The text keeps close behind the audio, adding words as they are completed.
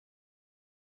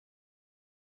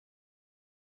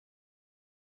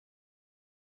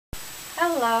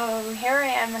Hello, here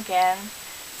I am again.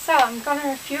 So I'm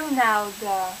gonna review now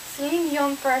the Celine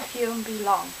Dion perfume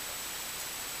Belong.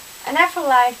 I never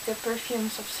liked the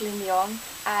perfumes of Celine Dion.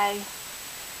 I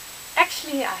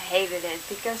hated it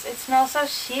because it smells so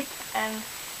cheap and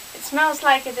it smells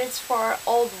like it is for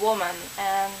old woman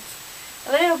and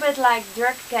a little bit like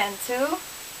Dirk again too.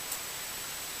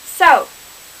 So,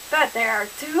 but there are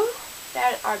two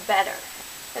that are better.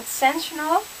 That's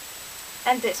Sensational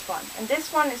and this one. And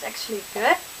this one is actually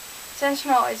good.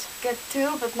 Sensational is good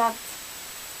too, but not,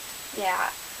 yeah,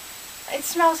 it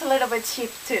smells a little bit cheap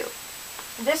too.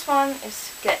 This one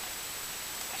is good.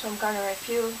 So I'm gonna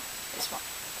review this one.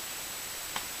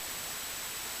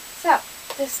 So,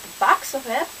 this is the box of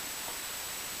it.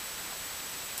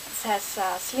 It says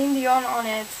Celine Dion on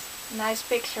it. Nice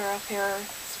picture of her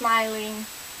smiling.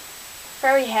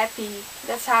 Very happy.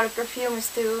 That's how the perfume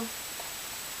is too.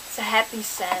 It's a happy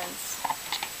scent.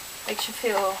 Makes you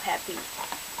feel happy.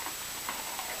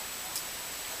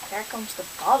 There comes the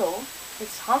bottle.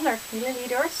 It's 100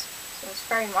 milliliters, so it's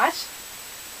very much.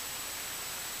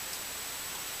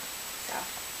 So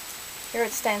here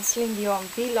it stands, Celine Dion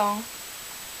Belong.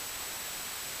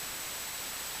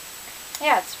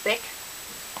 Yeah, it's big.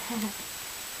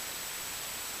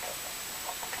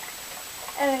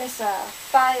 And it is a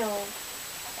vial.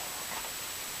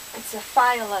 It's a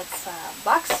violet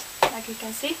box, like you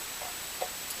can see.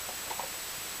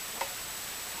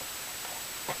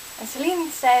 And Celine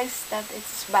says that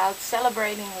it's about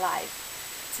celebrating life.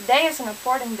 Today is an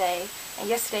important day and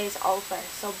yesterday is over,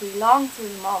 so belong to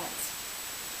the moment.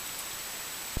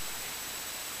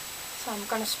 So I'm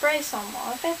gonna spray some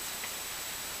of it.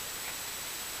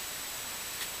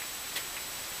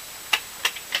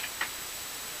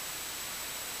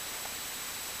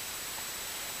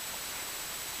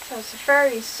 So it's a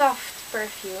very soft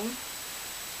perfume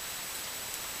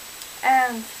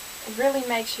and it really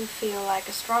makes you feel like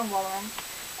a strong woman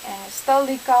and it's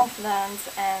totally confident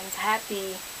and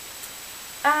happy.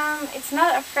 It's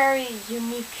not a very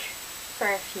unique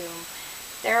perfume.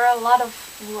 There are a lot of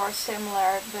who are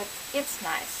similar, but it's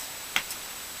nice.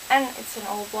 And it's an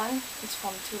old one. It's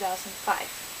from 2005.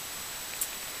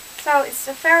 So it's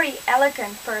a very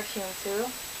elegant perfume too.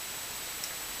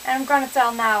 And I'm gonna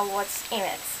tell now what's in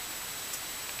it.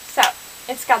 So,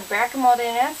 it's got bergamot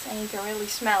in it, and you can really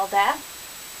smell that.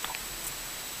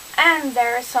 And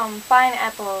there are some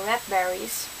pineapple red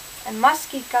berries, and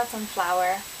musky cotton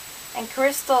flower, and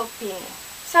crystal peony.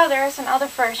 So there is another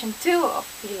version too of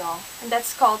Belong, and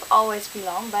that's called Always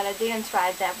Belong, but I didn't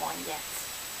try that one yet.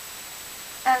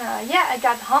 And yeah, I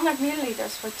got 100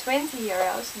 milliliters for 20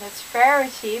 euros, and that's very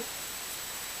cheap.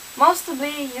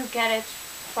 Mostly you get it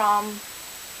from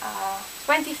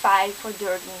 25 for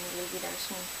 30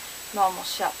 milliliters in normal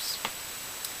shops.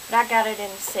 But I got it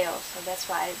in sale, so that's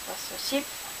why it was so cheap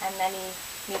and many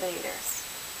milliliters.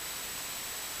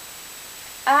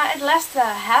 It lasts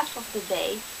half of the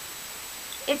day.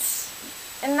 It's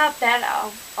not that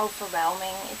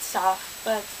overwhelming, it's soft,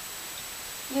 but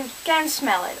you can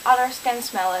smell it. Others can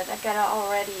smell it. I get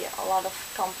already a lot of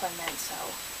compliments,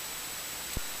 so.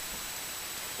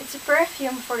 It's a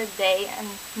perfume for the day and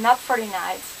not for the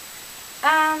night.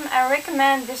 I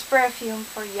recommend this perfume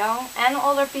for young and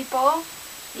older people.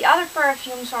 The other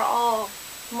perfumes are all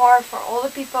more for older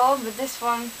people, but this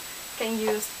one can be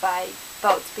used by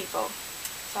both people.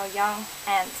 So young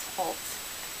and old.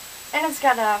 And it's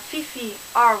got a Fifi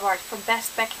award for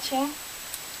best packaging.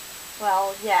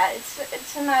 Well, yeah,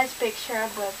 it's a nice picture,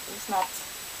 but it's not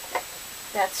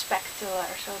that spectacular,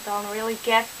 so don't really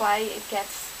get why it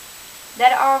gets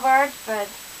that award, but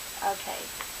okay.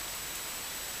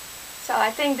 So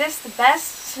I think this is the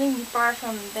best Celine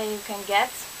perfume that you can get.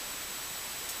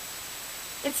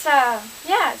 It's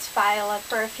it's violet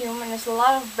perfume and there's a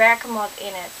lot of bergamot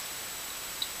in it.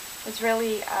 It's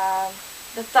really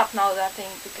the top note, I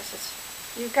think, because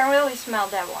you can really smell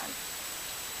that one.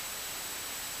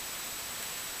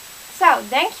 So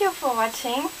thank you for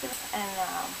watching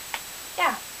and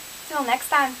yeah, till next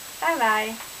time. Bye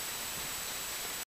bye.